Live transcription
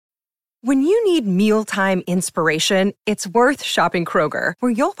When you need mealtime inspiration, it's worth shopping Kroger,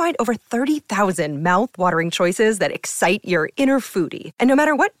 where you'll find over 30,000 mouth-watering choices that excite your inner foodie. And no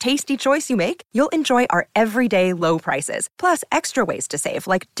matter what tasty choice you make, you'll enjoy our everyday low prices, plus extra ways to save,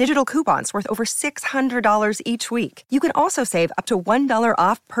 like digital coupons worth over $600 each week. You can also save up to $1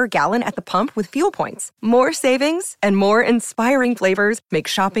 off per gallon at the pump with fuel points. More savings and more inspiring flavors make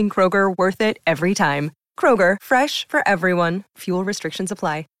shopping Kroger worth it every time. Kroger, fresh for everyone. Fuel restrictions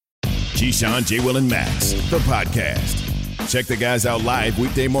apply. Keyshawn, J. Will, and Max, the podcast. Check the guys out live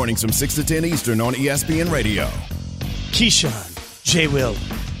weekday mornings from 6 to 10 Eastern on ESPN Radio. Keyshawn, J. Will,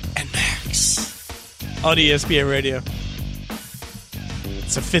 and Max on ESPN Radio.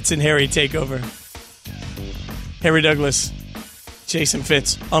 It's a Fitz and Harry takeover. Harry Douglas, Jason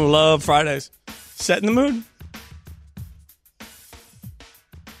Fitz on Love Fridays. Setting the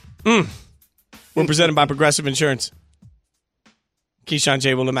mood. We're presented by Progressive Insurance. Keyshawn,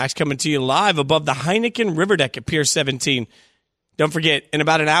 J. Will, and Max coming to you live above the Heineken River Deck at Pier 17. Don't forget, in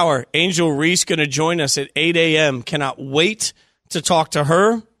about an hour, Angel Reese going to join us at 8 a.m. Cannot wait to talk to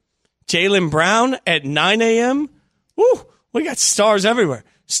her. Jaylen Brown at 9 a.m. Woo, we got stars everywhere.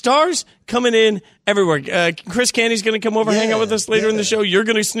 Stars coming in everywhere. Chris Candy's going to come over, hang out with us later in the show. You're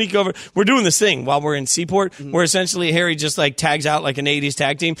going to sneak over. We're doing this thing while we're in Seaport, where essentially Harry just like tags out like an 80s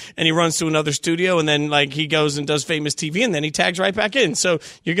tag team, and he runs to another studio, and then like he goes and does famous TV, and then he tags right back in. So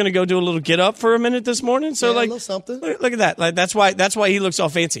you're going to go do a little get up for a minute this morning. So like, a little something. Look at that. Like that's why he looks all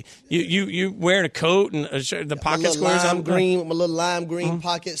fancy. You wearing a coat and a shirt, the pocket squares on green with my little lime green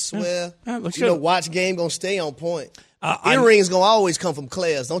pocket swear. Looks you good. know, watch game gonna stay on point. Earrings gonna always come from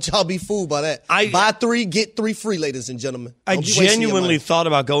Claire's. Don't y'all be fooled by that. Buy 3, get 3 free, ladies and gentlemen. I genuinely thought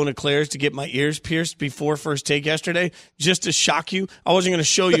about going to Claire's to get my ears pierced before first take yesterday, just to shock you. I wasn't going to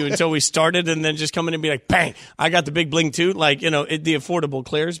show you until we started, and then just come in and be like, bang, I got the big bling too. Like, you know, the affordable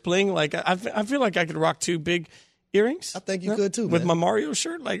Claire's bling. Like, I feel like I could rock 2 big earrings. I think you could too, with man. my Mario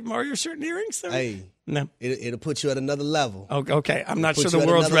shirt, like Mario shirt and earrings. Hey, no, it'll put you at another level. Okay, I'm not sure the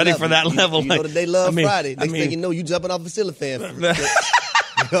world's ready for that level. You know that they love Friday. Next thing you know, you jumping off the ceiling fan.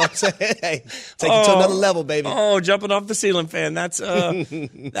 You know what I'm saying? Hey, take it to another level, baby. Oh, jumping off the ceiling fan. That's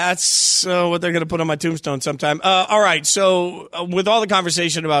what they're going to put on my tombstone sometime. All right, so with all the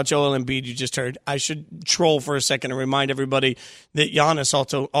conversation about Joel Embiid you just heard, I should troll for a second and remind everybody that Giannis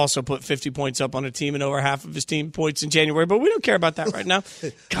also put 50 points up on a team and over half of his team points in January, but we don't care about that right now.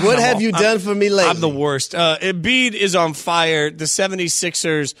 God, what have you done for me lately? I'm the worst. Embiid is on fire. The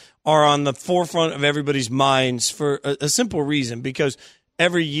 76ers are on the forefront of everybody's minds for a simple reason, because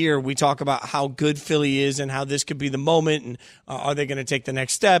every year we talk about how good Philly is and how this could be the moment, and are they going to take the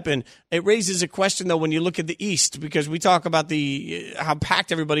next step? And it raises a question, though, when you look at the East, because we talk about how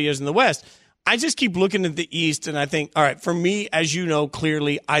packed everybody is in the West. I just keep looking at the East, and I think, all right, for me, as you know,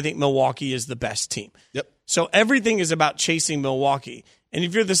 clearly, I think Milwaukee is the best team. Yep. So everything is about chasing Milwaukee. And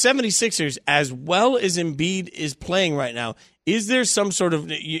if you're the 76ers, as well as Embiid is playing right now, is there some sort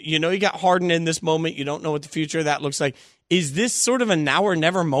of, you got Harden in this moment, you don't know what the future of that looks like. Is this sort of a now or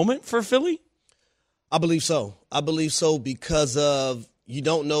never moment for Philly? I believe so. Because of you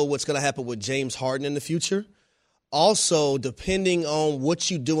don't know what's going to happen with James Harden in the future. Also, depending on what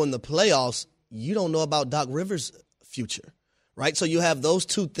you do in the playoffs, you don't know about Doc Rivers' future, right? So you have those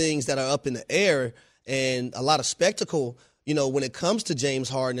two things that are up in the air and a lot of spectacle, when it comes to James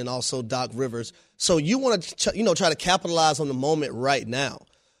Harden and also Doc Rivers. So you want to, try to capitalize on the moment right now.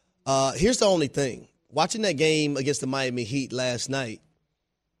 Here's the only thing. Watching that game against the Miami Heat last night,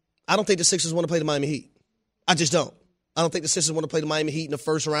 I don't think the Sixers want to play the Miami Heat. I just don't. I don't think the Sixers want to play the Miami Heat in the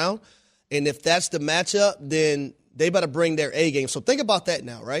first round. And if that's the matchup, then they better bring their A game. So think about that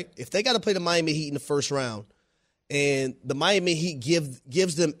now, right? If they got to play the Miami Heat in the first round, and the Miami Heat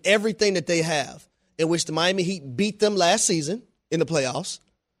gives them everything that they have, in which the Miami Heat beat them last season in the playoffs.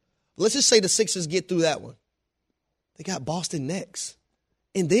 Let's just say the Sixers get through that one. They got Boston next.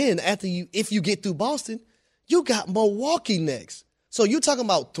 And then if you get through Boston, you got Milwaukee next. So you're talking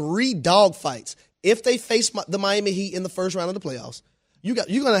about 3 dog fights. If they face the Miami Heat in the first round of the playoffs, you're going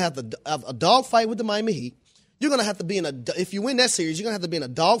to have to have a dog fight with the Miami Heat. You're going to have to be if you win that series, you're going to have to be in a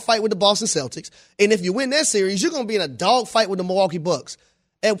dog fight with the Boston Celtics. And if you win that series, you're going to be in a dog fight with the Milwaukee Bucks.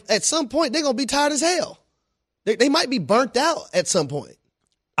 At some point, they're going to be tired as hell. They might be burnt out at some point.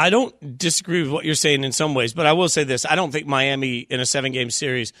 I don't disagree with what you're saying in some ways, but I will say this. I don't think Miami in a 7-game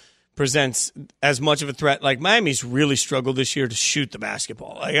series presents as much of a threat. Like, Miami's really struggled this year to shoot the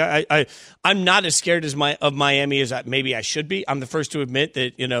basketball. Like, I'm not as scared of Miami as maybe I should be. I'm the first to admit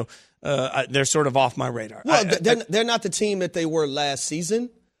that, they're sort of off my radar. Well, they're not the team that they were last season,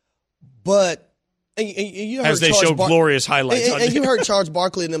 but And you heard as they showed glorious highlights. And you heard Charles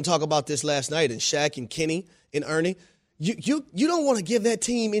Barkley and them talk about this last night, and Shaq and Kenny and Ernie. You don't want to give that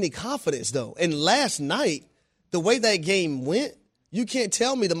team any confidence, though. And last night, the way that game went, you can't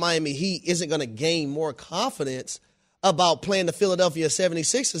tell me the Miami Heat isn't going to gain more confidence about playing the Philadelphia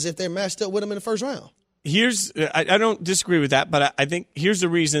 76ers if they're matched up with them in the first round. I don't disagree with that, but I think here's the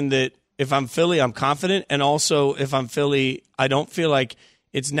reason that if I'm Philly, I'm confident, and also if I'm Philly, I don't feel like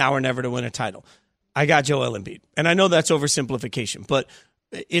it's now or never to win a title. I got Joel Embiid, and I know that's oversimplification, but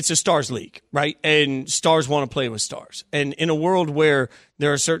it's a stars league, right? And stars want to play with stars. And in a world where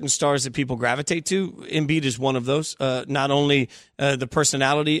there are certain stars that people gravitate to, Embiid is one of those. Not only the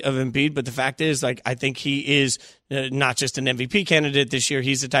personality of Embiid, but the fact is, like, I think he is not just an MVP candidate this year.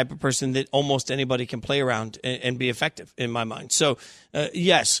 He's the type of person that almost anybody can play around and be effective in my mind. So,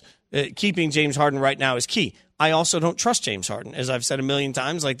 yes, keeping James Harden right now is key. I also don't trust James Harden. As I've said a million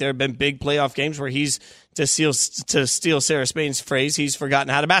times, like, there have been big playoff games where he's, to steal Sarah Spain's phrase, he's forgotten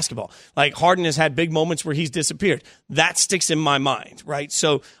how to basketball. Like, Harden has had big moments where he's disappeared. That sticks in my mind, right?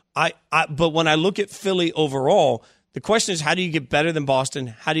 So but when I look at Philly overall, the question is, how do you get better than Boston?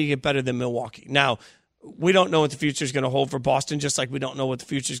 How do you get better than Milwaukee? Now, we don't know what the future is going to hold for Boston, just like we don't know what the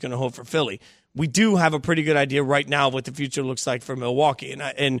future is going to hold for Philly. We do have a pretty good idea right now of what the future looks like for Milwaukee,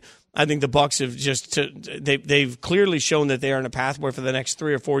 and I think the Bucks have they've clearly shown that they are on a path where for the next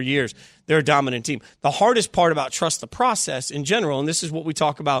 3 or 4 years they're a dominant team. The hardest part about trust the process in general, and this is what we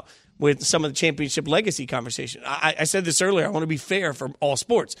talk about with some of the championship legacy conversation. I said this earlier. I want to be fair for all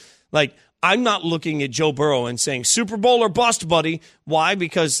sports. Like, I'm not looking at Joe Burrow and saying Super Bowl or bust, buddy. Why?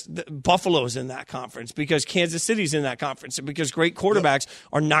 Because Buffalo's in that conference, because Kansas City's in that conference, and because great quarterbacks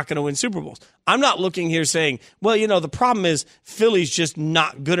are not going to win Super Bowls. I'm not looking here saying, well, the problem is Philly's just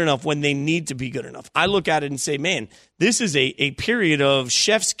not good enough when they need to be good enough. I look at it and say, man, this is a period of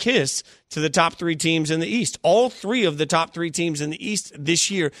chef's kiss to the top 3 teams in the East. All 3 of the top 3 teams in the East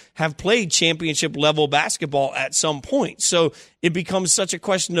this year have played championship level basketball at some point. So it becomes such a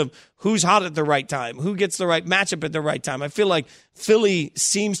question of who's hot at the right time, who gets the right matchup at the right time. I feel like Philly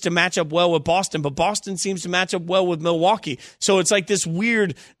seems to match up well with Boston, but Boston seems to match up well with Milwaukee. So it's like this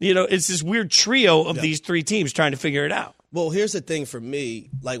weird, it's this weird trio of these 3 teams trying to figure it out. Well, here's the thing for me,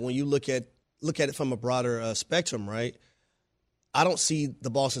 like, when you look at it from a broader spectrum, right? I don't see the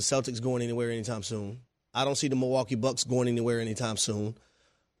Boston Celtics going anywhere anytime soon. I don't see the Milwaukee Bucks going anywhere anytime soon.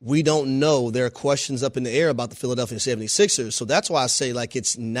 We don't know. There are questions up in the air about the Philadelphia 76ers. So that's why I say, like,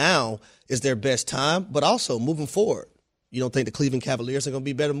 it's now is their best time, but also moving forward. You don't think the Cleveland Cavaliers are going to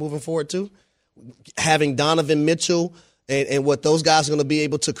be better moving forward too? Having Donovan Mitchell and what those guys are going to be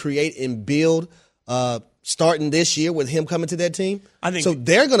able to create and build starting this year with him coming to that team. I think so.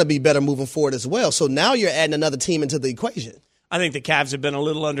 They're going to be better moving forward as well. So now you're adding another team into the equation. I think the Cavs have been a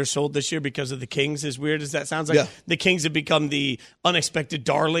little undersold this year because of the Kings, as weird as that sounds. Like, the Kings have become the unexpected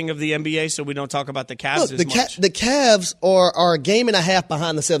darling of the NBA, so we don't talk about the Cavs as much. The Cavs are a game and a half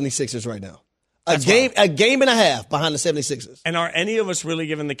behind the 76ers right now. A game and a half behind the 76ers. And are any of us really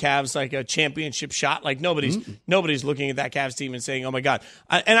giving the Cavs like a championship shot? Like, nobody's looking at that Cavs team and saying, oh, my God.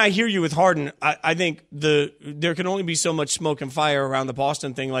 And I hear you with Harden. I think there can only be so much smoke and fire around the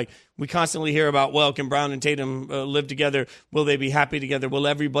Boston thing. Like, we constantly hear about, well, can Brown and Tatum live together? Will they be happy together? Will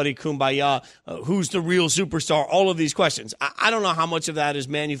everybody kumbaya? Who's the real superstar? All of these questions. I don't know how much of that is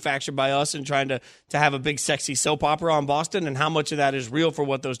manufactured by us and trying to have a big, sexy soap opera on Boston, and how much of that is real for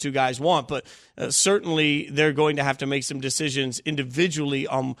what those 2 guys want. But certainly they're going to have to make some decisions individually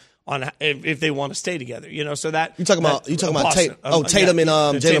on if they want to stay together. So that you talking about Tatum and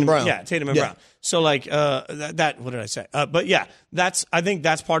Jaylen Brown. Yeah, Tatum and Brown. So like that. What did I say? But yeah, I think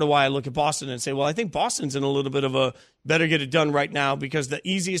that's part of why I look at Boston and say, well, I think Boston's in a little bit of a better get it done right now, because the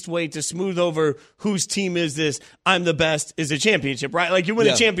easiest way to smooth over whose team is this, I'm the best, is a championship, right? Like, you win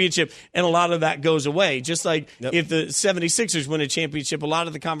a championship and a lot of that goes away. Just like if the 76ers win a championship, a lot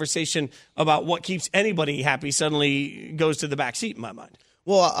of the conversation about what keeps anybody happy suddenly goes to the back seat in my mind.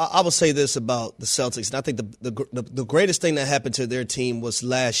 Well, I will say this about the Celtics, and I think the greatest thing that happened to their team was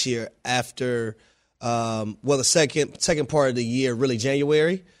last year after, the second part of the year, really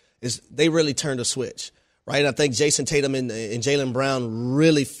January, is they really turned a switch, right? I think Jason Tatum and Jaylen Brown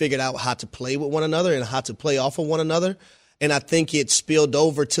really figured out how to play with one another and how to play off of one another, and I think it spilled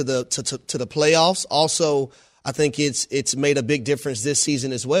over to the playoffs. Also, I think it's made a big difference this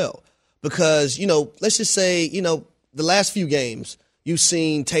season as well, because let's just say the last few games, you've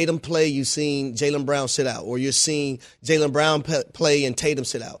seen Tatum play, you've seen Jaylen Brown sit out, or you're seeing Jaylen Brown play and Tatum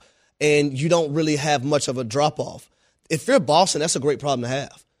sit out, and you don't really have much of a drop-off. If you're Boston, that's a great problem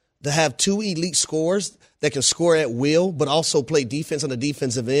to have 2 elite scorers that can score at will but also play defense on the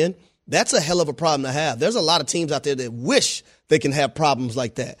defensive end. That's a hell of a problem to have. There's a lot of teams out there that wish they can have problems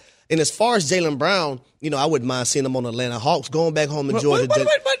like that. And as far as Jaylen Brown, I wouldn't mind seeing him on the Atlanta Hawks, going back home to Georgia.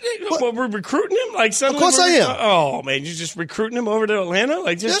 What, we're recruiting him? Like suddenly of course I am. Oh, man, you're just recruiting him over to Atlanta?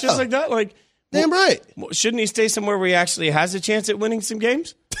 Like just like that? Like, damn right. Shouldn't he stay somewhere where he actually has a chance at winning some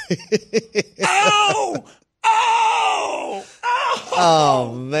games?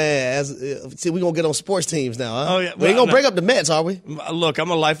 Oh, man. See, we're going to get on sports teams now, huh? Oh, yeah. We ain't going to break up the Mets, are we? Look,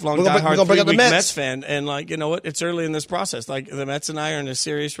 I'm a lifelong diehard 3-week Mets fan, and, you know what? It's early in this process. Like, the Mets and I are in a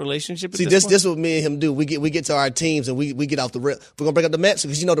serious relationship at this point. This is what me and him do. We get to our teams, and we get off the rip. We're going to break up the Mets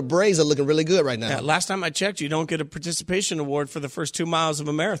because, the Braves are looking really good right now. Yeah, last time I checked, you don't get a participation award for the first 2 miles of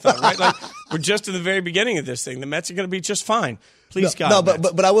a marathon, right? Like, we're just in the very beginning of this thing. The Mets are going to be just fine. Please, God. No,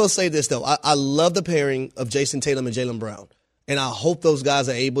 but I will say this, though. I love the pairing of Jason Tatum and Jaylen Brown. And I hope those guys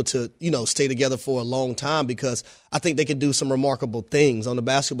are able to, stay together for a long time because I think they can do some remarkable things on the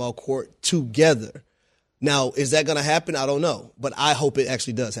basketball court together. Now, is that going to happen? I don't know. But I hope it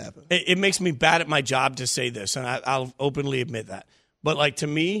actually does happen. It makes me bad at my job to say this, and I'll openly admit that. But, to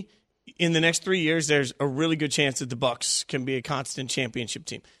me, in the next 3 years, there's a really good chance that the Bucks can be a constant championship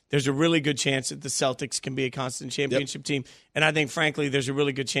team. There's a really good chance that the Celtics can be a constant championship team. And I think, frankly, there's a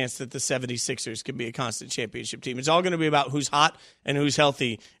really good chance that the 76ers can be a constant championship team. It's all going to be about who's hot and who's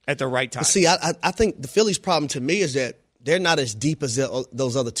healthy at the right time. See, I think the Phillies' problem to me is that they're not as deep as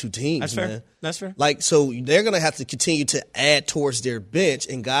those other two teams. That's fair. Man. That's fair. So they're going to have to continue to add towards their bench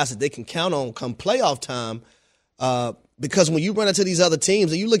and guys that they can count on come playoff time. Because when you run into these other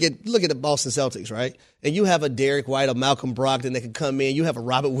teams, and you look at the Boston Celtics, right? And you have a Derek White, a Malcolm Brogdon that can come in. You have a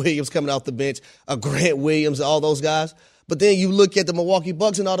Robert Williams coming off the bench, a Grant Williams, all those guys. But then you look at the Milwaukee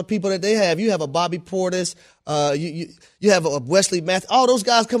Bucks and all the people that they have. You have a Bobby Portis. You have a Wesley Matthews. All those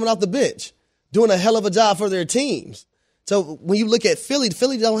guys coming off the bench doing a hell of a job for their teams. So when you look at Philly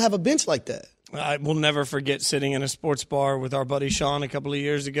don't have a bench like that. I will never forget sitting in a sports bar with our buddy Sean a couple of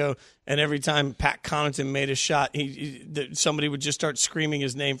years ago, and every time Pat Connaughton made a shot, somebody would just start screaming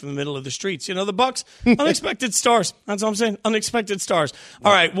his name from the middle of the streets. The Bucks, unexpected stars. That's what I'm saying, unexpected stars.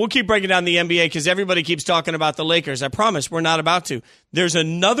 All right, we'll keep breaking down the NBA because everybody keeps talking about the Lakers. I promise we're not about to. There's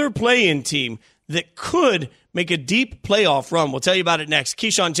another play-in team that could make a deep playoff run. We'll tell you about it next.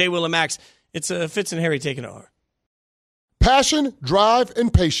 Keyshawn, J. Will, and Max. It's Fitz and Harry taking over. Passion, drive,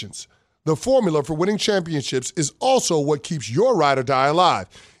 and patience. The formula for winning championships is also what keeps your ride or die alive.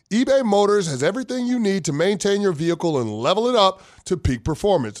 eBay Motors has everything you need to maintain your vehicle and level it up to peak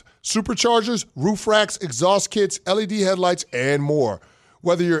performance. Superchargers, roof racks, exhaust kits, LED headlights, and more.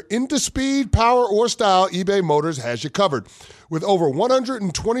 Whether you're into speed, power, or style, eBay Motors has you covered. With over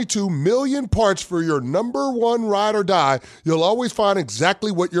 122 million parts for your number one ride or die, you'll always find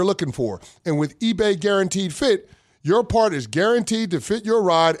exactly what you're looking for. And with eBay Guaranteed Fit, your part is guaranteed to fit your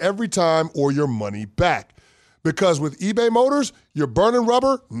ride every time or your money back. Because with eBay Motors, you're burning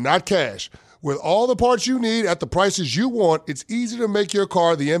rubber, not cash. With all the parts you need at the prices you want, it's easy to make your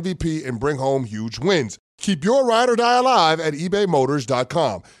car the MVP and bring home huge wins. Keep your ride or die alive at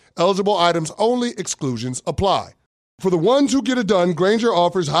ebaymotors.com. Eligible items only. Exclusions apply. For the ones who get it done, Grainger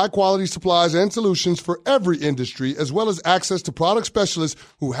offers high-quality supplies and solutions for every industry, as well as access to product specialists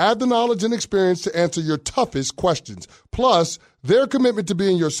who have the knowledge and experience to answer your toughest questions. Plus, their commitment to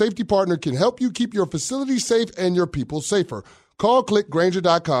being your safety partner can help you keep your facility safe and your people safer. Call, click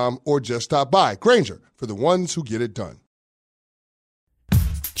Grainger.com, or just stop by. Grainger, for the ones who get it done.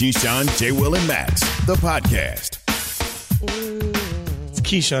 Keyshawn, J. Will, and Max, the podcast. It's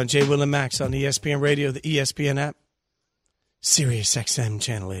Keyshawn, J. Will, and Max on ESPN Radio, the ESPN app. Sirius XM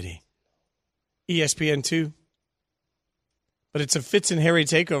Channel 80. ESPN 2. But it's a Fitz and Harry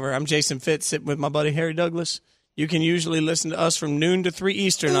takeover. I'm Jason Fitz, sitting with my buddy Harry Douglas. You can usually listen to us from noon to 3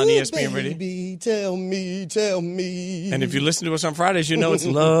 Eastern on ESPN Radio. Baby, tell me. And if you listen to us on Fridays, you know it's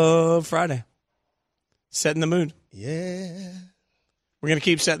Love Friday. Setting the mood. Yeah. We're going to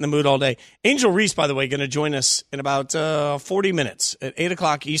keep setting the mood all day. Angel Reese, by the way, going to join us in about 40 minutes. At 8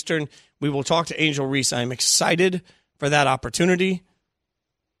 o'clock Eastern, we will talk to Angel Reese. I'm excited for that opportunity.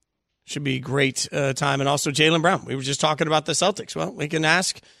 Should be a great time. And also Jaylen Brown. We were just talking about the Celtics. Well, we can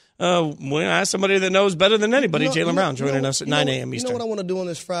ask somebody that knows better than anybody, Jaylen Brown, joining us at 9 a.m. Eastern. You know what I want to do on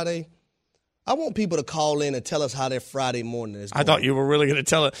this Friday? I want people to call in and tell us how their Friday morning is going. I thought you were really going to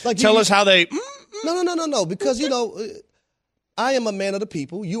tell us how they... No. Because, I am a man of the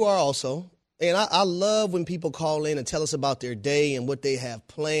people. You are also. And I love when people call in and tell us about their day and what they have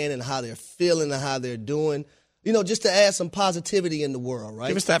planned and how they're feeling and how they're doing. just to add some positivity in the world, right?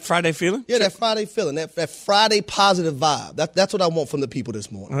 Give us that Friday feeling. Yeah, that Friday feeling, that Friday positive vibe. That's what I want from the people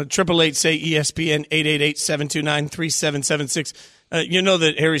this morning. 888 say ESPN 888-729-3776. You know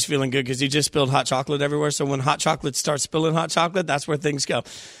that Harry's feeling good because he just spilled hot chocolate everywhere. So when hot chocolate starts spilling hot chocolate, that's where things go.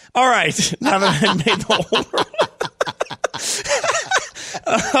 All right, now that I made the whole world.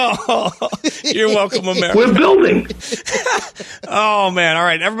 Oh, you're welcome, America. We're building. Oh, man. All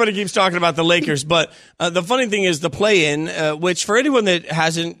right. Everybody keeps talking about the Lakers, but the funny thing is the play-in, which for anyone that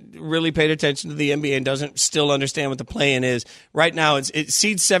hasn't really paid attention to the NBA and doesn't still understand what the play-in is, right now it's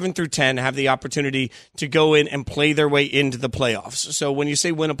seeds 7 through 10 have the opportunity to go in and play their way into the playoffs. So when you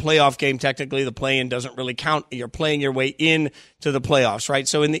say win a playoff game, technically the play-in doesn't really count. You're playing your way in to the playoffs, right?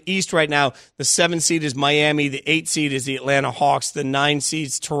 So in the East right now, the 7 seed is Miami, the 8 seed is the Atlanta Hawks, the 9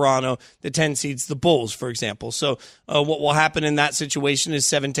 seed's Toronto, the 10 seed's the Bulls, for example. So what will happen in that situation is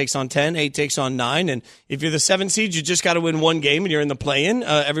 7 takes on 10, 8 takes on 9, and if you're the 7 seed, you just got to win one game and you're in the play-in.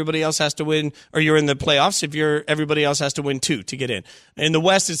 Everybody else has to win, or you're in the playoffs. Everybody else has to win 2 to get in. In the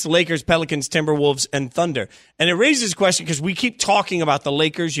West, it's the Lakers, Pelicans, Timberwolves, and Thunder. And it raises a question because we keep talking about the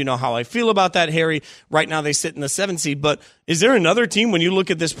Lakers. You know how I feel about that, Harry. Right now they sit in the 7 seed, but is there another team when you look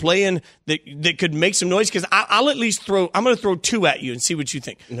at this play-in that could make some noise? Because I'm going to throw 2 at you and see what you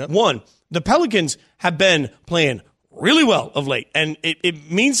think. Yep. One, the Pelicans have been playing really well of late, and it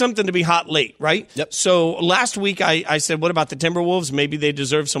means something to be hot late, right? Yep. So last week I said, what about the Timberwolves? Maybe they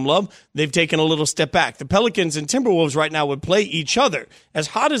deserve some love. They've taken a little step back. The Pelicans and Timberwolves right now would play each other. As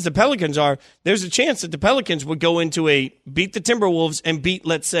hot as the Pelicans are, there's a chance that the Pelicans would go into beat the Timberwolves and beat,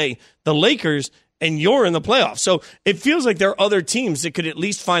 let's say, the Lakers, and you're in the playoffs. So it feels like there are other teams that could at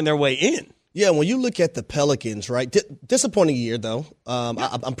least find their way in. Yeah, when you look at the Pelicans, right, disappointing year, though.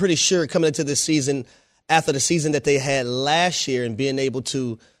 I'm pretty sure coming into this season, after the season that they had last year and being able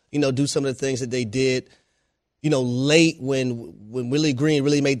to, do some of the things that they did, late when Willie Green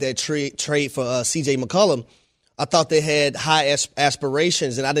really made that trade for C.J. McCollum, I thought they had high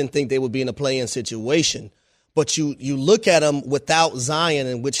aspirations, and I didn't think they would be in a play-in situation. But you look at them without Zion,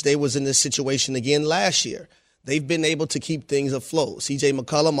 in which they was in this situation again last year. They've been able to keep things afloat. C.J.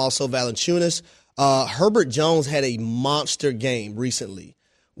 McCollum, also Valanciunas. Herbert Jones had a monster game recently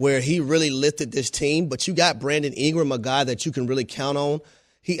where he really lifted this team. But you got Brandon Ingram, a guy that you can really count on.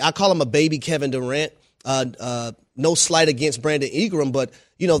 I call him a baby Kevin Durant. No slight against Brandon Ingram, but,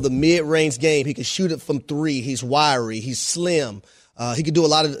 the mid-range game, he can shoot it from 3. He's wiry. He's slim. He could do a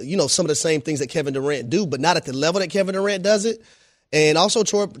lot of, some of the same things that Kevin Durant do, but not at the level that Kevin Durant does it. And also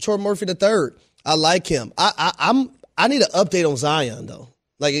Troy Murphy III. I like him. I need an update on Zion, though.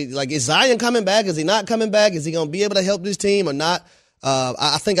 Like, is Zion coming back? Is he not coming back? Is he going to be able to help this team or not?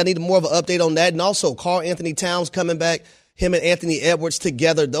 I think I need more of an update on that. And also, Karl Anthony Towns coming back, him and Anthony Edwards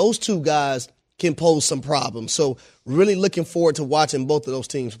together, those 2 guys can pose some problems. So really looking forward to watching both of those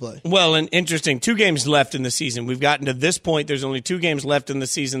teams play. Well, and interesting, 2 games left in the season. We've gotten to this point. There's only 2 games left in the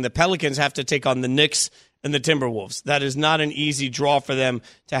season. The Pelicans have to take on the Knicks and the Timberwolves. That is not an easy draw for them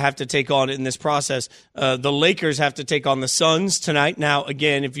to have to take on in this process. The Lakers have to take on the Suns tonight. Now,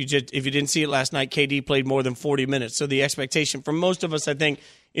 again, if you didn't see it last night, KD played more than 40 minutes. So the expectation for most of us, I think,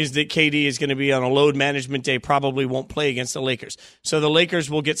 is that KD is going to be on a load management day, probably won't play against the Lakers. So the Lakers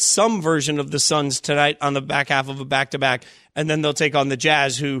will get some version of the Suns tonight on the back half of a back-to-back, and then they'll take on the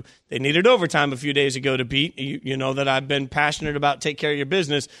Jazz, who they needed overtime a few days ago to beat. You know that I've been passionate about take care of your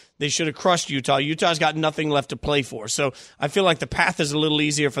business. They should have crushed Utah. Utah's got nothing left to play for. So I feel like the path is a little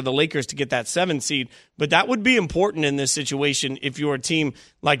easier for the Lakers to get that 7 seed, but that would be important in this situation if you're a team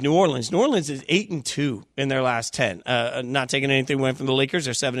like New Orleans. New Orleans is 8-2 in their last 10. Not taking anything away from the Lakers,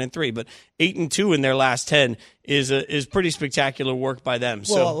 they're 7-3, but 8-2 in their last 10 is pretty spectacular work by them.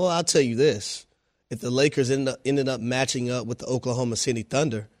 Well, I'll tell you this. If the Lakers ended up matching up with the Oklahoma City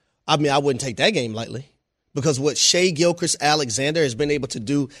Thunder, I wouldn't take that game lightly. Because what Shai Gilgeous-Alexander has been able to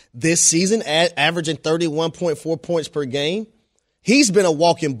do this season, averaging 31.4 points per game, he's been a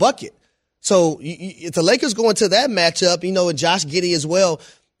walking bucket. So if the Lakers go into that matchup, and Josh Giddey as well,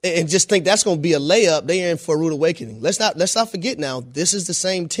 and just think that's going to be a layup, they're in for a rude awakening. Let's not forget now, this is the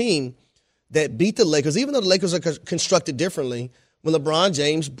same team that beat the Lakers, even though the Lakers are constructed differently, when LeBron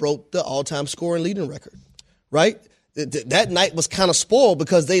James broke the all-time scoring leading record, right? That night was kind of spoiled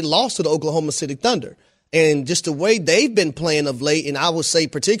because they lost to the Oklahoma City Thunder. And just the way they've been playing of late, and I would say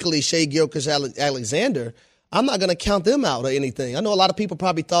particularly Shai Gilgeous-Alexander, I'm not going to count them out or anything. I know a lot of people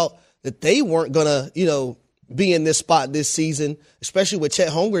probably thought that they weren't going to, be in this spot this season, especially with Chet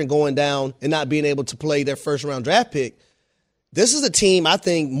Holmgren going down and not being able to play their first-round draft pick. This is a team, I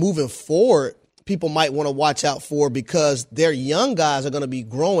think, moving forward, people might want to watch out for because their young guys are going to be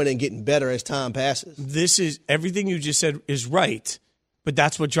growing and getting better as time passes. This is everything you just said is right, but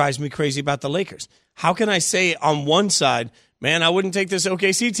that's what drives me crazy about the Lakers. How can I say on one side, man, I wouldn't take this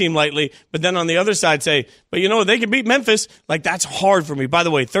OKC team lightly, but then on the other side say, but you know, they can beat Memphis. Like, that's hard for me. By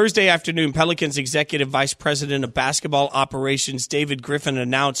the way, Thursday afternoon, Pelicans Executive Vice President of Basketball Operations David Griffin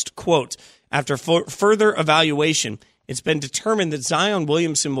announced, quote, after further evaluation, it's been determined that Zion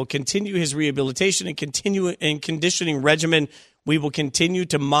Williamson will continue his rehabilitation and continue in conditioning regimen. We will continue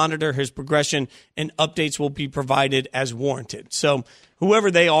to monitor his progression, and updates will be provided as warranted. So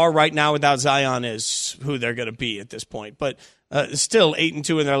whoever they are right now without Zion is who they're going to be at this point. But still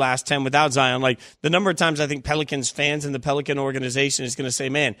 8-2 in their last 10 without Zion. Like, the number of times I think Pelicans fans and the Pelican organization is going to say,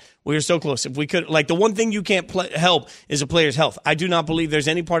 man, we were so close. If we could, like, the one thing you can't help is a player's health. I do not believe there's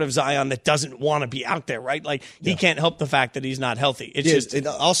any part of Zion that doesn't want to be out there, right? Like, he can't help the fact that he's not healthy. It's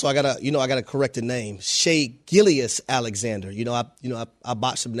also, I gotta correct the name. Shea Gilgeous-Alexander. I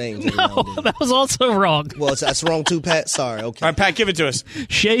botched some names. No, that was also wrong. Well, that's wrong too, Pat. Sorry. Okay. All right, Pat, give it to us.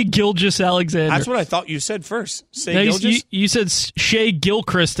 Shea Gilgeous-Alexander. That's what I thought you said first. You said Shea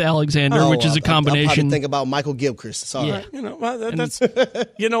Gilchrist-Alexander, which is a combination. I'm trying to think about Michael Gilchrist. Sorry. Yeah. That's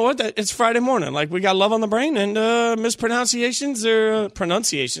you know what? It's Friday morning. Like, we got love on the brain and mispronunciations or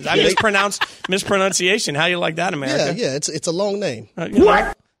pronunciations. I mispronounced mispronunciation. How you like that, America? Yeah. It's a long name.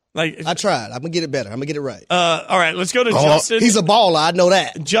 What? Like, I tried. I'm gonna get it better. I'm gonna get it right. All right, let's go to Justin. He's a baller. I know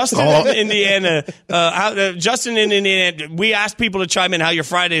that. Justin in Indiana. Justin in Indiana. We asked people to chime in how your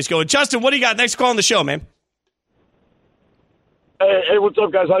Friday is going. Justin, what do you got? Next call on the show, man. Hey, what's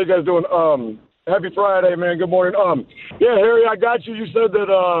up, guys? How you guys doing? Happy Friday, man. Good morning. Yeah, Harry, I got you. You said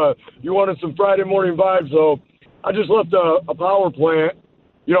that you wanted some Friday morning vibes, so I just left a power plant.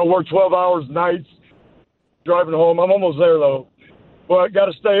 Work 12 hours nights, driving home. I'm almost there, though. But got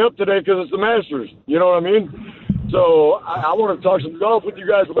to stay up today because it's the Masters. You know what I mean? So I want to talk some golf with you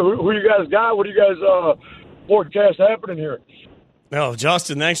guys. Who you guys got? What do you guys forecast happening here? No,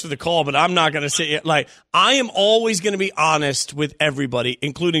 Justin, thanks for the call, but I'm not going to say it. Like, I am always going to be honest with everybody,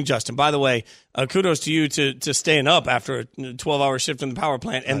 including Justin. By the way, kudos to you to staying up after a 12-hour shift in the power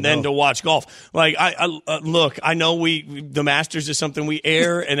plant and then to watch golf. Like, look, I know the Masters is something we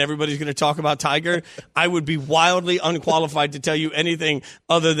air and everybody's going to talk about Tiger. I would be wildly unqualified to tell you anything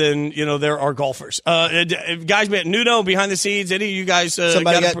other than, there are golfers. Guys, Nuno, behind the scenes, any of you guys?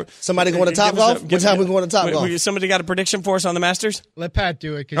 Somebody going to Top Golf? What time we going to Top Golf? Somebody got a prediction for us on the Masters? Let Pat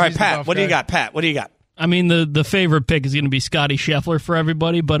do it. All right, Pat, what do you got? Pat, what do you got? I mean, the favorite pick is going to be Scotty Scheffler for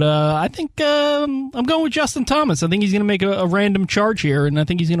everybody, but I think I'm going with Justin Thomas. I think he's going to make a random charge here, and I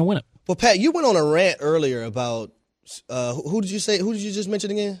think he's going to win it. Well, Pat, you went on a rant earlier about who did you say? Who did you just mention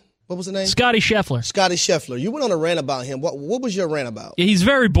again? What was the name? Scotty Scheffler. Scotty Scheffler. You went on a rant about him. What was your rant about? Yeah, he's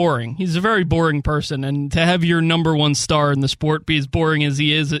very boring. He's a very boring person, and to have your number one star in the sport be as boring as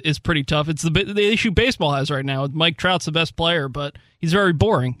he is pretty tough. It's the issue baseball has right now. Mike Trout's the best player, but he's very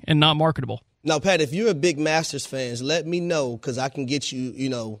boring and not marketable. Now, Pat, if you're a big Masters fan, let me know because I can get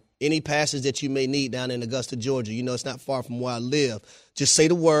you, any passes that you may need down in Augusta, Georgia. It's not far from where I live. Just say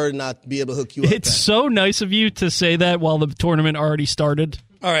the word and I'll be able to hook you up. It's so nice of you to say that while the tournament already started.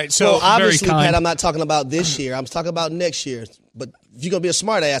 All right, so obviously, Pat, I'm not talking about this year. I'm talking about next year. But if you're going to be a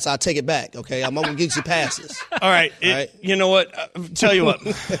smart ass, I'll take it back, okay? I'm going to get you passes. All right. You know what? Tell you what.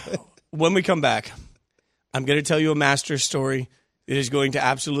 When we come back, I'm going to tell you a Masters story. It is going to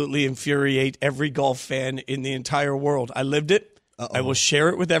absolutely infuriate every golf fan in the entire world. I lived it. Uh-oh. I will share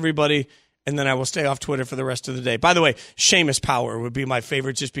it with everybody, and then I will stay off Twitter for the rest of the day. By the way, Seamus Power would be my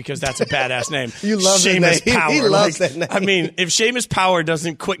favorite just because that's a badass name. You love Seamus that name. Power. He loves that name. I mean, if Seamus Power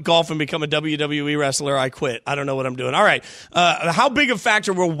doesn't quit golf and become a WWE wrestler, I quit. I don't know what I'm doing. All right. How big a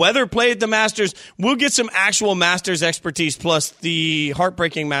factor will weather play at the Masters? We'll get some actual Masters expertise plus the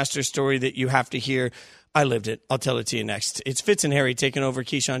heartbreaking Masters story that you have to hear. I lived it. I'll tell it to you next. It's Fitz and Harry taking over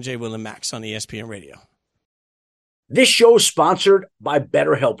Keyshawn, J. Will, and Max on ESPN Radio. This show is sponsored by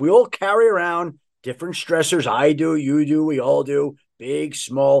BetterHelp. We all carry around different stressors. I do, you do, we all do, big,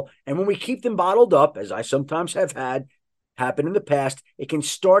 small. And when we keep them bottled up, as I sometimes have had happen in the past, it can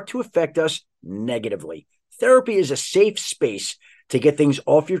start to affect us negatively. Therapy is a safe space to get things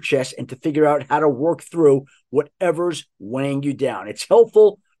off your chest and to figure out how to work through whatever's weighing you down. It's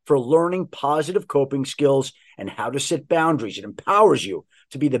helpful for learning positive coping skills and how to set boundaries. It empowers you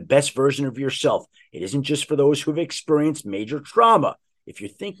to be the best version of yourself. It isn't just for those who've experienced major trauma. If you're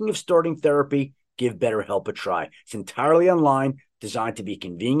thinking of starting therapy, give BetterHelp a try. It's entirely online, designed to be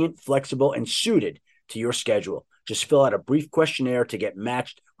convenient, flexible, and suited to your schedule. Just fill out a brief questionnaire to get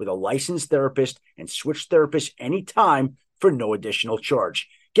matched with a licensed therapist and switch therapists anytime for no additional charge.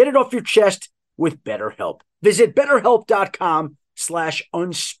 Get it off your chest with BetterHelp. Visit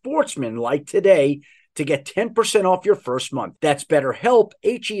BetterHelp.com/unsportsmanlike today to get 10% off your first month. That's BetterHelp,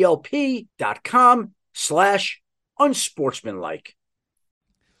 HELP.com/unsportsmanlike.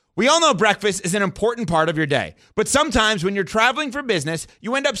 We all know breakfast is an important part of your day, but sometimes when you're traveling for business,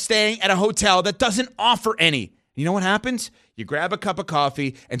 you end up staying at a hotel that doesn't offer any. You know what happens? You grab a cup of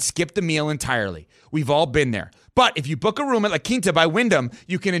coffee and skip the meal entirely. We've all been there. But if you book a room at La Quinta by Wyndham,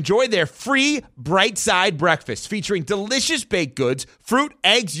 you can enjoy their free Bright Side breakfast featuring delicious baked goods, fruit,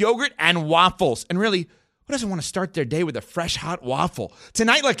 eggs, yogurt, and waffles. And really, who doesn't want to start their day with a fresh, hot waffle?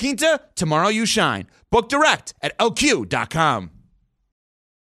 Tonight, La Quinta, tomorrow you shine. Book direct at LQ.com.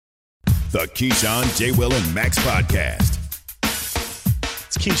 The Keyshawn, J. Will, and Max podcast.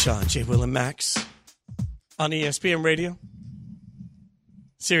 It's Keyshawn, J. Will, and Max on ESPN Radio,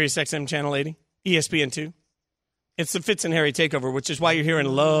 Sirius XM Channel 80, ESPN2. It's the Fitz and Harry takeover, which is why you're hearing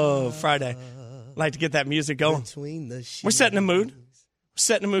Love Friday. I like to get that music going. We're setting the mood. We're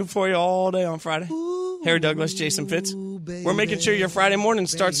setting the mood for you all day on Friday. Harry Douglas, Jason Fitz. We're making sure your Friday morning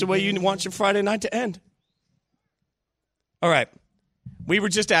starts the way you want your Friday night to end. All right. We were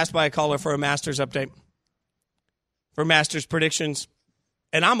just asked by a caller for a Masters update, for Masters predictions.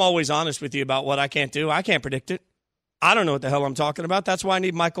 And I'm always honest with you about what I can't do. I can't predict it. I don't know what the hell I'm talking about. That's why I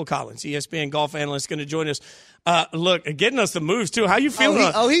need Michael Collins, ESPN golf analyst, going to join us. Look, getting us the moves, too. How you feeling? He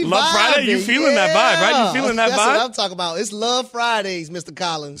Love vibing. Friday? You feeling that vibe, right? You feeling that That's vibe? what I'm talking about. It's Love Fridays, Mr.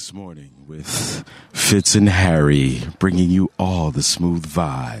 Collins. This morning with Fitz and Harry, bringing you all the smooth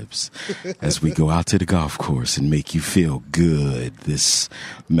vibes as we go out to the golf course and make you feel good this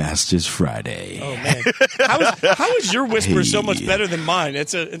Masters Friday. Oh, man. How is your whisper so much better than mine?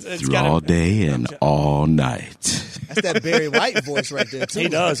 It's through all day and all night. That's that Barry White voice right there, too. He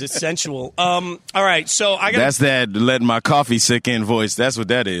does. It's sensual. All right, so I got. That's that letting my coffee sick in voice. That's what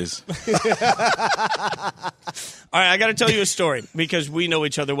that is. All right, I got to tell you a story because we know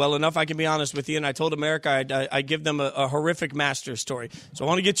each other well enough. I can be honest with you, and I told America I'd give them a horrific Masters story. So I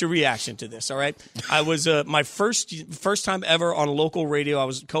want to get your reaction to this, all right? I was my first time ever on local radio. I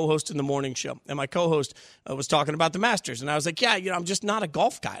was co-hosting the morning show, and my co-host was talking about the Masters. And I was like, yeah, I'm just not a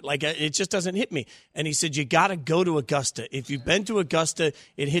golf guy. Like, it just doesn't hit me. And he said, you got to go to Augusta. If you've been to Augusta,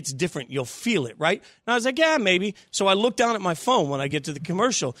 it hits different. You'll feel it, right? And I was like, yeah, maybe. So I look down at my phone when I get to the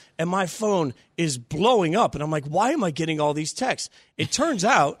commercial, and my phone is blowing up. And I'm like, why am I getting all these texts? It turns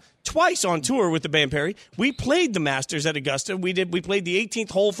out, twice on tour with the band Perry, we played the Masters at Augusta. We played the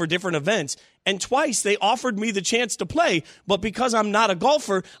 18th hole for different events. And twice they offered me the chance to play, but because I'm not a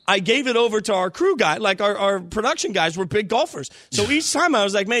golfer, I gave it over to our crew guy. Like our production guys were big golfers. So each time I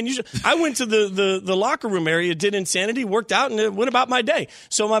was like, man, I went to the locker room area, did Insanity, worked out, and went about my day.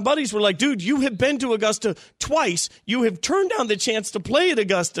 So my buddies were like, dude, you have been to Augusta twice. You have turned down the chance to play at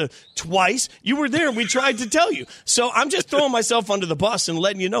Augusta twice. You were there. We tried to tell you. So I'm just throwing myself under the bus and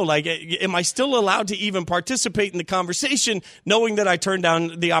letting you know, like, am I still allowed to even participate in the conversation knowing that I turned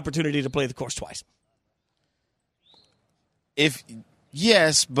down the opportunity to play the course twice?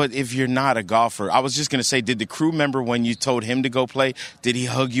 Yes, but if you're not a golfer, I was just going to say, did the crew member, when you told him to go play, did he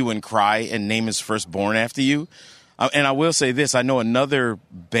hug you and cry and name his firstborn after you? And I will say this, I know another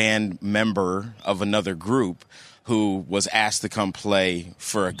band member of another group who was asked to come play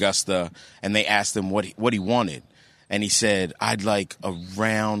for Augusta, and they asked him what he wanted. And he said, I'd like a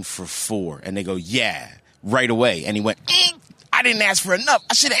round for 4. And they go, yeah, right away. And he went, I didn't ask for enough.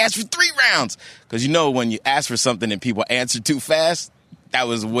 I should have asked for 3 rounds. Because when you ask for something and people answer too fast, that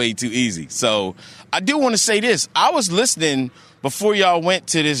was way too easy. So I do want to say this. I was listening before y'all went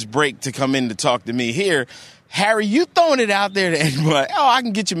to this break to come in to talk to me here. Harry, you throwing it out there to anybody. Oh, I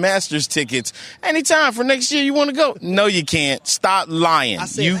can get you Masters tickets anytime for next year. You want to go? No, you can't. Stop lying.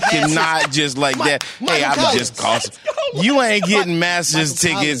 You cannot just like that. Hey, I'm just calling. You ain't getting Masters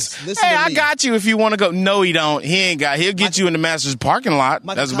tickets. Hey, I got you if you want to go. No, he don't. He ain't got. He'll get you in the Masters parking lot.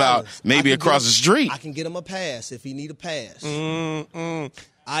 That's about maybe across the street. I can get him a pass if he need a pass.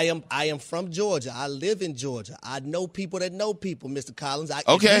 I am from Georgia. I live in Georgia. I know people that know people, Mr. Collins.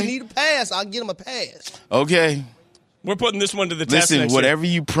 If you need a pass, I'll get him a pass. Okay. We're putting this one to the test. Listen, whatever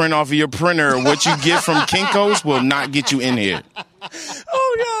you print off of your printer or what you get from Kinko's will not get you in here.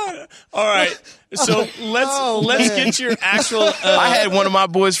 Oh, God. All right. So let's get your actual. I had one of my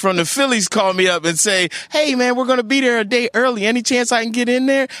boys from the Phillies call me up and say, hey, man, we're going to be there a day early. Any chance I can get in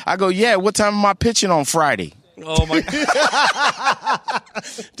there? I go, yeah, what time am I pitching on Friday? Oh, my.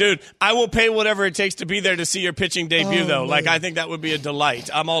 Dude, I will pay whatever it takes to be there to see your pitching debut, though. Man. Like, I think that would be a delight.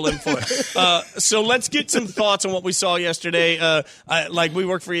 I'm all in for it. So let's get some thoughts on what we saw yesterday. We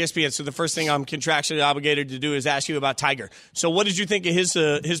work for ESPN, so the first thing I'm contractually obligated to do is ask you about Tiger. So what did you think of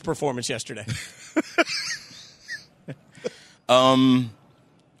his performance yesterday?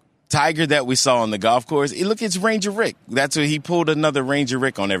 Tiger that we saw on the golf course, look, it's Ranger Rick. That's what he pulled, another Ranger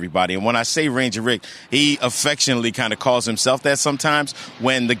Rick on everybody. And when I say Ranger Rick, he affectionately kind of calls himself that sometimes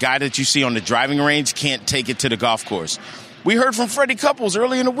when the guy that you see on the driving range can't take it to the golf course. We heard from Freddie Couples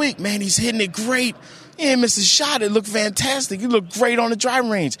early in the week. Man, he's hitting it great. He didn't miss a shot. It looked fantastic. He looked great on the driving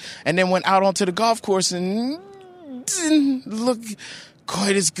range. And then went out onto the golf course and didn't look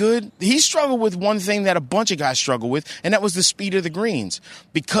quite as good. He struggled with one thing that a bunch of guys struggle with, and that was the speed of the greens.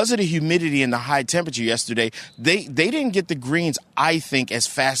 Because of the humidity and the high temperature yesterday, they didn't get the greens, I think, as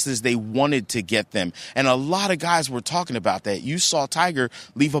fast as they wanted to get them. And a lot of guys were talking about that. You saw Tiger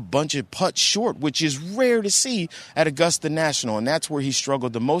leave a bunch of putts short, which is rare to see at Augusta National, and that's where he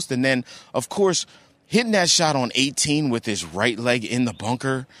struggled the most. And then, of course, hitting that shot on 18 with his right leg in the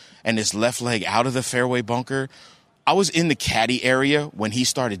bunker and his left leg out of the fairway bunker. I was in the caddy area when he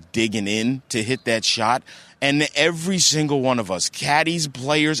started digging in to hit that shot, and every single one of us, caddies,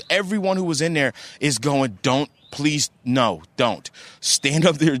 players, everyone who was in there is going, please, don't. Stand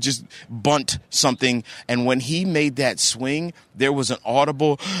up there, just bunt something. And when he made that swing, there was an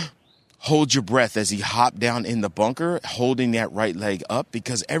audible hold your breath as he hopped down in the bunker, holding that right leg up,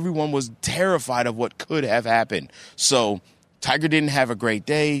 because everyone was terrified of what could have happened. So Tiger didn't have a great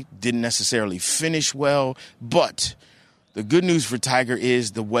day, didn't necessarily finish well, but the good news for Tiger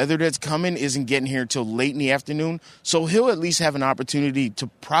is the weather that's coming isn't getting here until late in the afternoon, so he'll at least have an opportunity to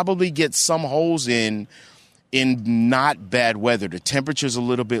probably get some holes in not bad weather. The temperature's a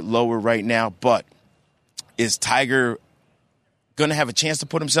little bit lower right now, but is Tiger going to have a chance to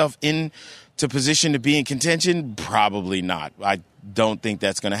put himself into position to be in contention? Probably not. I don't think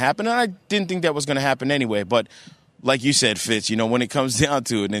that's going to happen, and I didn't think that was going to happen anyway, but like you said, Fitz, when it comes down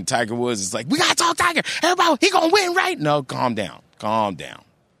to it, and then Tiger Woods is like, we got to talk Tiger. Everybody, he going to win, right? No, calm down. Calm down.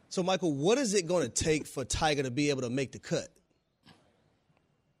 So, Michael, what is it going to take for Tiger to be able to make the cut?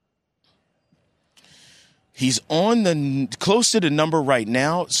 He's on close to the number right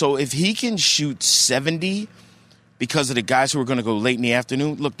now. So if he can shoot 70 because of the guys who are going to go late in the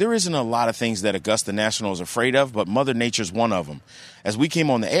afternoon, look, there isn't a lot of things that Augusta National is afraid of, but Mother Nature's one of them. As we came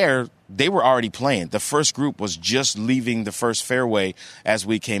on the air, they were already playing. The first group was just leaving the first fairway as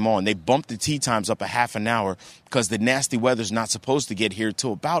we came on. They bumped the tee times up a half an hour because the nasty weather's not supposed to get here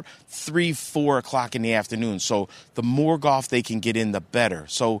till about 3, 4 o'clock in the afternoon. So the more golf they can get in, the better.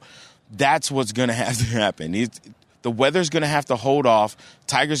 So that's what's going to have to happen. The weather's going to have to hold off.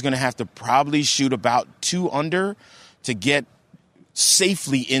 Tiger's going to have to probably shoot about 2 under to get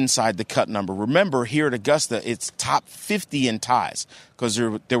safely inside the cut number. Remember, here at Augusta, it's top 50 in ties because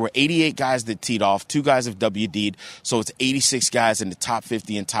there were 88 guys that teed off. 2 guys have WD'd, so it's 86 guys in the top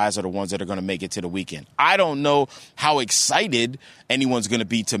 50 in ties are the ones that are going to make it to the weekend. I don't know how excited anyone's going to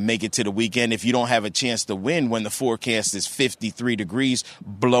be to make it to the weekend if you don't have a chance to win when the forecast is 53 degrees,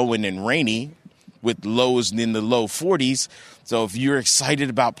 blowing and rainy, with lows in the low 40s. So if you're excited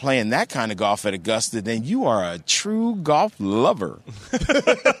about playing that kind of golf at Augusta, then you are a true golf lover.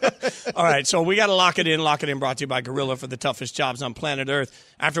 All right, so we got to lock it in. Lock it in brought to you by Gorilla for the toughest jobs on planet Earth.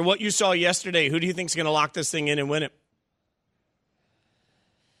 After what you saw yesterday, who do you think is going to lock this thing in and win it?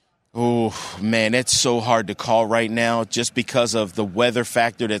 Oh, man, it's so hard to call right now just because of the weather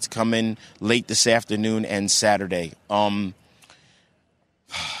factor that's coming late this afternoon and Saturday.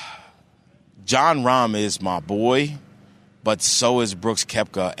 Jon Rahm is my boy, but so is Brooks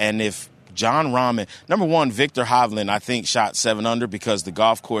Koepka. And if Jon Rahm, number one, Victor Hovland, I think, shot 7 under because the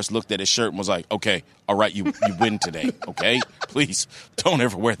golf course looked at his shirt and was like, okay, all right, you win today, okay? Please don't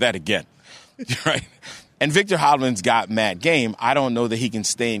ever wear that again, right? And Victor Hovland's got mad game. I don't know that he can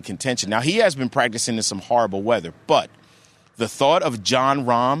stay in contention. Now, he has been practicing in some horrible weather, but the thought of Jon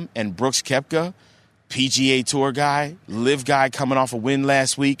Rahm and Brooks Koepka, PGA Tour guy, LIV guy coming off a win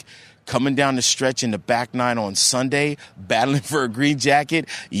last week, coming down the stretch in the back 9 on Sunday, battling for a green jacket,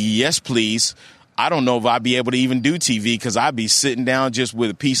 yes, please. I don't know if I'd be able to even do TV because I'd be sitting down just with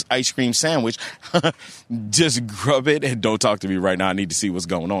a piece of ice cream sandwich. Just grub it and don't talk to me right now. I need to see what's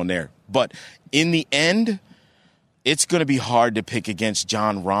going on there. But in the end, it's going to be hard to pick against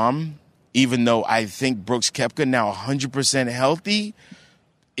Jon Rahm, even though I think Brooks Koepka, now 100% healthy,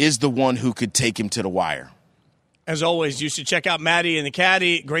 is the one who could take him to the wire. As always, you should check out Maddie and the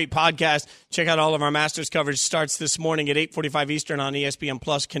Caddy. Great podcast. Check out all of our Masters coverage. Starts this morning at 8:45 Eastern on ESPN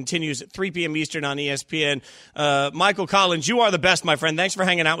Plus. Continues at 3 p.m. Eastern on ESPN. Michael Collins, you are the best, my friend. Thanks for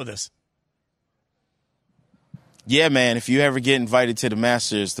hanging out with us. Yeah, man, if you ever get invited to the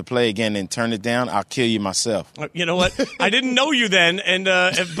Masters to play again and turn it down, I'll kill you myself. You know what? I didn't know you then, and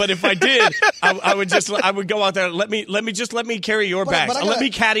but if I did, I would go out there. Let me carry your bags. Let me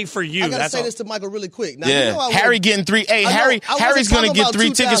caddy for you. I gotta say this to Michael really quick. Now, yeah, you know Harry getting 3. Hey, Harry's gonna get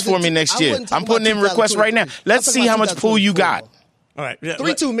 3 tickets for me next year. I'm putting in requests right now. Let's see how much pool you got. All right,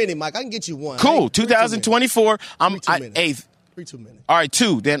 3 too many, Mike. I can get you one. Cool. 2024. I'm 8th. 3 too many. All right,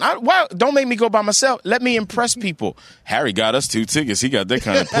 2. Then don't make me go by myself. Let me impress people. Harry got us 2 tickets. He got that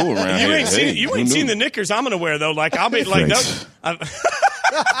kind of pool around here. You ain't seen the knickers I'm gonna wear though. Like I'll be like no.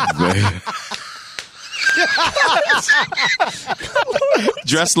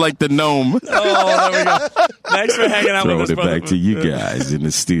 Dressed like the gnome. Oh, there we go. Thanks for hanging out with us, brother. Throwing it back to you guys in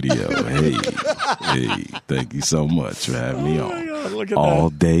the studio. Hey, thank you so much for having me on. God, look at all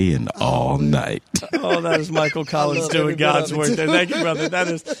that. Day and all night. Oh, that is Michael Collins doing God's work there. Thank you, brother.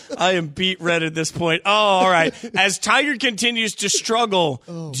 I am beat red at this point. Oh, all right. As Tiger continues to struggle,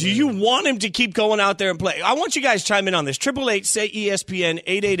 do you want him to keep going out there and play? I want you guys to chime in on this. 888-SAY-ESPN,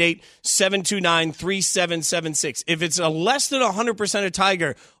 888-729-3776. If it's a less than 100% of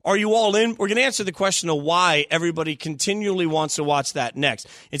Tiger, are you all in? We're going to answer the question of why everybody continually wants to watch that next.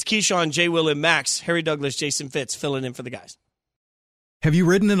 It's Keyshawn, J. Will, and Max. Harry Douglas, Jason Fitz filling in for the guys. Have you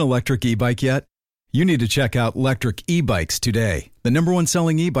ridden an electric e-bike yet? You need to check out Lectric E-Bikes today, the #1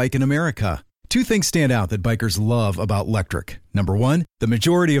 selling e-bike in America. 2 things stand out that bikers love about Lectric. Number 1, the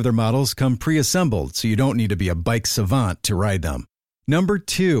majority of their models come pre-assembled, so you don't need to be a bike savant to ride them. Number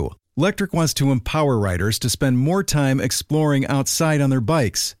 2, Lectric wants to empower riders to spend more time exploring outside on their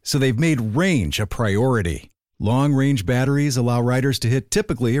bikes, so they've made range a priority. Long-range batteries allow riders to hit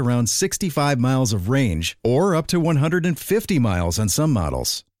typically around 65 miles of range or up to 150 miles on some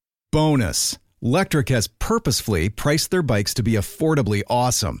models. Bonus, Lectric has purposefully priced their bikes to be affordably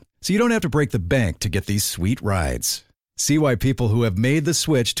awesome, so you don't have to break the bank to get these sweet rides. See why people who have made the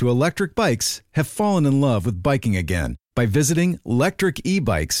switch to electric bikes have fallen in love with biking again by visiting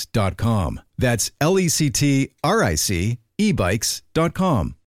lectricebikes.com. That's LECTRIC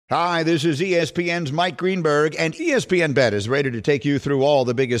ebikes.com. Hi, this is ESPN's Mike Greenberg, and ESPN Bet is ready to take you through all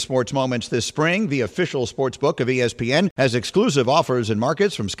the biggest sports moments this spring. The official sports book of ESPN has exclusive offers and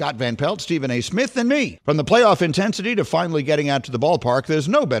markets from Scott Van Pelt, Stephen A. Smith, and me. From the playoff intensity to finally getting out to the ballpark, there's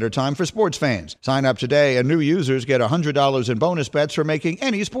no better time for sports fans. Sign up today, and new users get $100 in bonus bets for making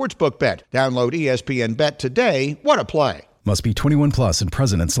any sportsbook bet. Download ESPN Bet today. What a play. Must be 21 plus and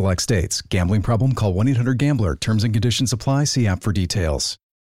present in select states. Gambling problem? Call 1-800-GAMBLER. Terms and conditions apply. See app for details.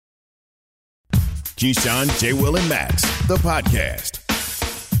 Keyshawn, J. Will, and Max, the podcast.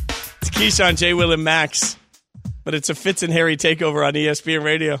 It's Keyshawn, J. Will, and Max, but it's a Fitz and Harry takeover on ESPN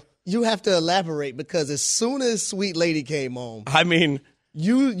Radio. You have to elaborate because as soon as Sweet Lady came on, I mean,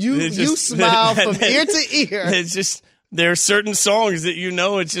 you smile from ear to ear. It's just there are certain songs that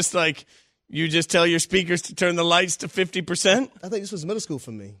it's just like you just tell your speakers to turn the lights to 50%. I think this was middle school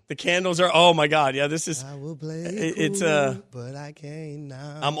for me. The candles are. Oh my God! Yeah, this is. I will play it's but I can't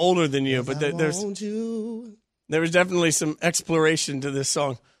now. I'm older than you, but there was definitely some exploration to this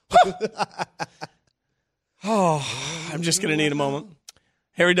song. I'm just gonna need a moment.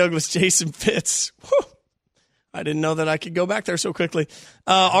 Harry Douglas, Jason Fitz. Whew. I didn't know that I could go back there so quickly.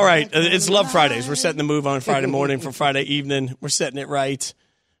 All right, it's Love Fridays. We're setting the move on Friday morning for Friday evening. We're setting it right.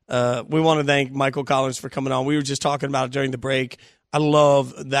 We want to thank Michael Collins for coming on. We were just talking about it during the break. I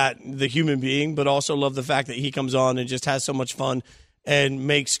love that the human being, but also love the fact that he comes on and just has so much fun and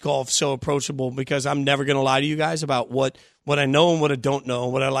makes golf so approachable, because I'm never going to lie to you guys about what I know and what I don't know,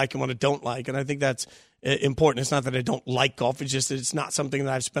 what I like and what I don't like. And I think that's important. It's not that I don't like golf. It's just that it's not something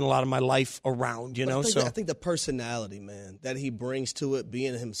that I've spent a lot of my life around, you know? I think the personality, man, that he brings to it,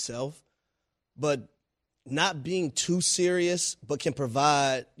 being himself, but not being too serious, but can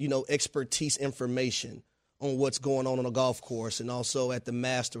provide, expertise information on what's going on a golf course and also at the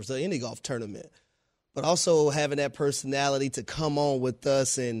Masters or any golf tournament. But also having that personality to come on with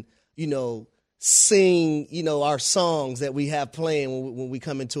us and, sing, our songs that we have playing when we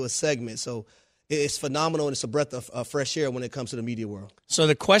come into a segment. So it's phenomenal, and it's a breath of fresh air when it comes to the media world. So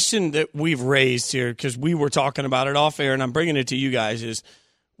the question that we've raised here, because we were talking about it off air and I'm bringing it to you guys, is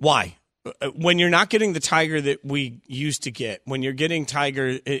why? When you're not getting the Tiger that we used to get, when you're getting Tiger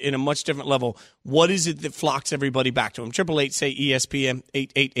in a much different level, what is it that flocks everybody back to him? 888-SAY-ESPN,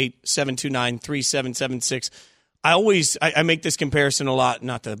 888-729-3776. I make this comparison a lot,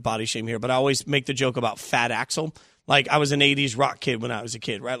 not to body shame here, but I always make the joke about Fat Axel. Like I was an 80s rock kid when I was a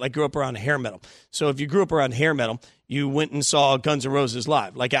kid, right? Like grew up around hair metal. So if you grew up around hair metal, you went and saw Guns N' Roses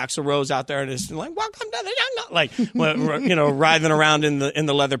live, like Axl Rose out there and it's like, welcome to the jungle, like, writhing around in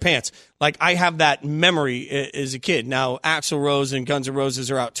the leather pants. Like I have that memory as a kid. Now Axl Rose and Guns N' Roses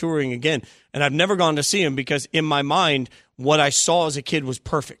are out touring again, and I've never gone to see him because in my mind, what I saw as a kid was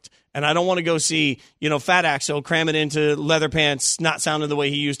perfect. And I don't want to go see, Fat Axl cram it into leather pants, not sounding the way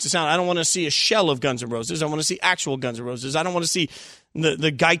he used to sound. I don't want to see a shell of Guns N' Roses. I want to see actual Guns N' Roses. I don't want to see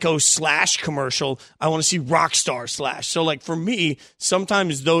the Geico Slash commercial. I want to see Rockstar Slash. So, like, for me,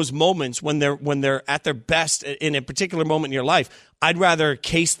 sometimes those moments when they're at their best in a particular moment in your life, I'd rather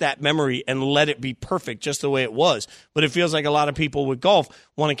case that memory and let it be perfect just the way it was. But it feels like a lot of people with golf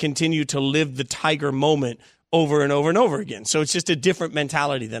want to continue to live the Tiger moment over and over and over again. So it's just a different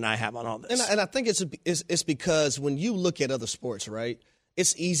mentality than I have on all this. And I think it's because when you look at other sports, right,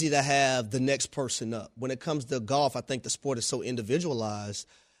 it's easy to have the next person up. When it comes to golf, I think the sport is so individualized.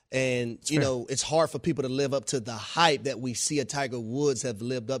 And, it's hard for people to live up to the hype that we see a Tiger Woods have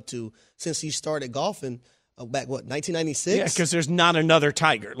lived up to since he started golfing back, 1996? Yeah, because there's not another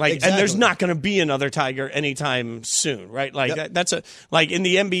Tiger. And there's not going to be another Tiger anytime soon, right? That's like in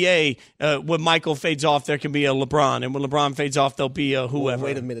the NBA, when Michael fades off, there can be a LeBron. And when LeBron fades off, there'll be a whoever.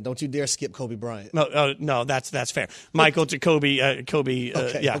 Wait a minute. Don't you dare skip Kobe Bryant. No, that's fair. Michael to Kobe,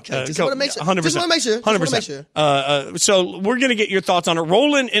 Okay. Just want to make sure. 100%. Just want to make sure. 100%. So we're going to get your thoughts on it.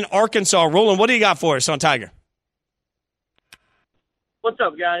 Roland in Arkansas. Roland, what do you got for us on Tiger? What's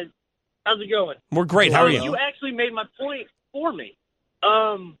up, guys? How's it going? We're great. How are you? You actually made my point for me.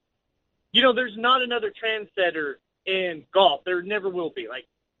 There's not another trendsetter in golf. There never will be.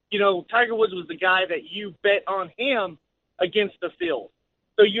 Tiger Woods was the guy that you bet on him against the field.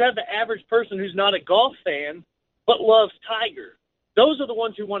 So you have the average person who's not a golf fan but loves Tiger. Those are the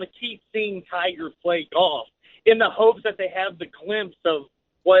ones who want to keep seeing Tiger play golf in the hopes that they have the glimpse of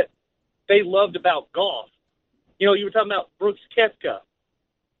what they loved about golf. You were talking about Brooks Koepka.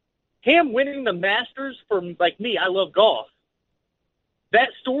 Him winning the Masters for, like me, I love golf. That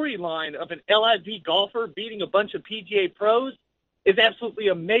storyline of an LIV golfer beating a bunch of PGA pros is absolutely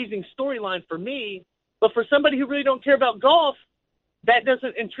amazing storyline for me. But for somebody who really don't care about golf, that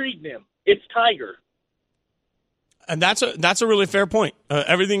doesn't intrigue them. It's Tiger. And that's a really fair point.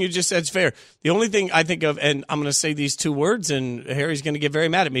 Everything you just said is fair. The only thing I think of, and I'm going to say these two words, and Harry's going to get very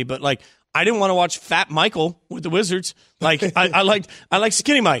mad at me, but I didn't want to watch Fat Michael with the Wizards. I liked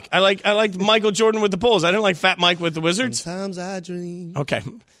Skinny Mike. I liked Michael Jordan with the Bulls. I didn't like Fat Mike with the Wizards. Sometimes I dream. Okay.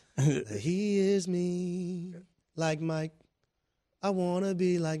 That he is me, like Mike. I want to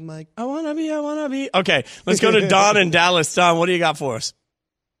be like Mike. I want to be. Okay, let's go to Don in Dallas. Don, what do you got for us?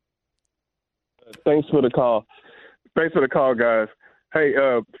 Thanks for the call, guys. Hey,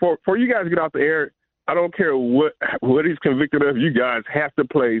 for you guys to get off the air, I don't care what he's convicted of. You guys have to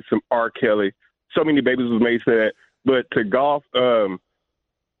play some R. Kelly. So Many Babies was made for that. But to golf, I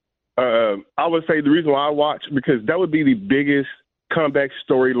would say the reason why I watch, because that would be the biggest comeback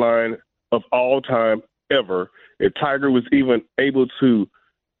storyline of all time ever if Tiger was even able to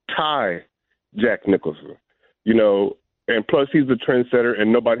tie Jack Nicholson. And plus he's the trendsetter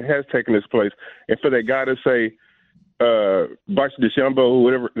and nobody has taken his place. And for that guy to say, Bryson DeChambeau,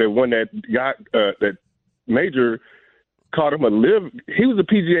 whatever, that won that major, called him a live. He was a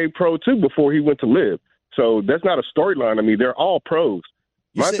PGA pro too before he went to live. So that's not a storyline. I mean, they're all pros.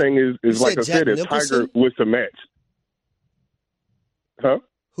 My thing is like I said, if Tiger was to match. Huh?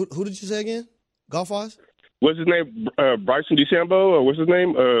 Who did you say again? Golf-wise? What's his name? Bryson DeChambeau, or what's his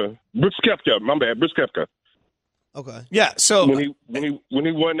name? Brooks Koepka. My bad, Brooks Koepka. Okay. Yeah. So when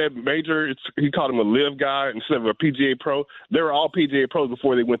he won that major, he called him a live guy instead of a PGA pro. They were all PGA pros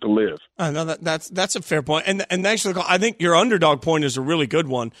before they went to live. No, that's a fair point. And thanks for the call. I think your underdog point is a really good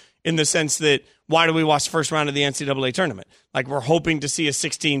one in the sense that why do we watch the first round of the NCAA tournament? Like we're hoping to see a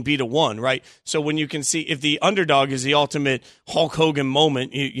 16 beat a 1, right? So when you can see if the underdog is the ultimate Hulk Hogan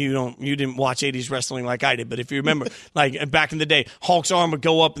moment, you didn't watch 80s wrestling like I did, but if you remember, like back in the day, Hulk's arm would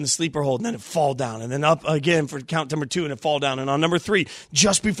go up in the sleeper hold and then it fall down and then up again for count number 2 and it fall down. And on number 3,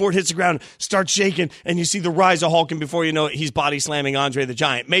 just before it hits the ground, starts shaking and you see the rise of Hulk and before you know it, he's body slamming Andre the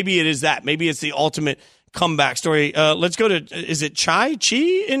Giant. Maybe it is that. Maybe it's the ultimate comeback story. Let's go to, is it Chi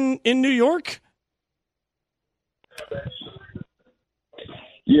in New York?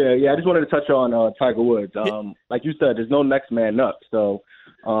 Yeah. I just wanted to touch on Tiger Woods. Like you said, there's no next man up. So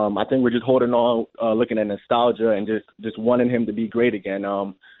I think we're just holding on, looking at nostalgia and just wanting him to be great again.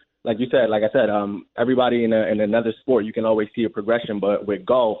 Like I said, everybody in another sport, you can always see a progression. But with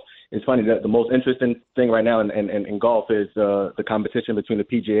golf, it's funny that the most interesting thing right now in golf is the competition between the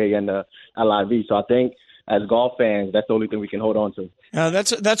PGA and the LIV. So I think as golf fans, that's the only thing we can hold on to.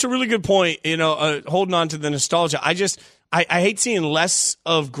 That's a really good point. Holding on to the nostalgia. I hate seeing less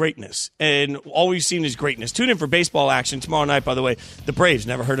of greatness, and all we've seen is greatness. Tune in for baseball action tomorrow night, by the way. The Braves,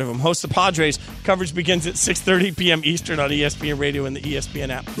 never heard of them, host the Padres. Coverage begins at 6:30 p.m. Eastern on ESPN Radio and the ESPN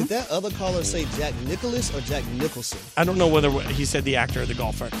app. Did that other caller say Jack Nicklaus or Jack Nicholson? I don't know whether he said the actor or the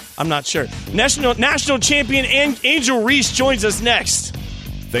golfer. I'm not sure. National champion Angel Reese joins us next.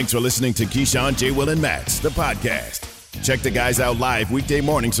 Thanks for listening to Keyshawn, J. Will, and Max, the podcast. Check the guys out live weekday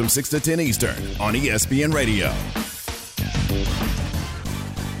mornings from 6 to 10 Eastern on ESPN Radio.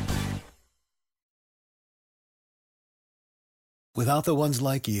 Without the ones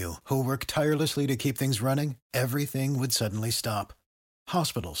like you, who work tirelessly to keep things running, everything would suddenly stop.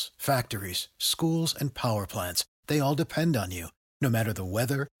 Hospitals, factories, schools, and power plants, they all depend on you. No matter the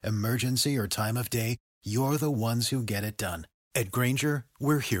weather, emergency, or time of day, you're the ones who get it done. At Grainger,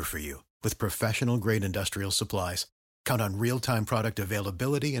 we're here for you with professional-grade industrial supplies. Count on real-time product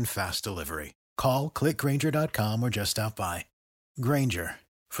availability and fast delivery. Call, click Grainger.com, or just stop by. Grainger,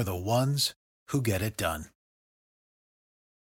 for the ones who get it done.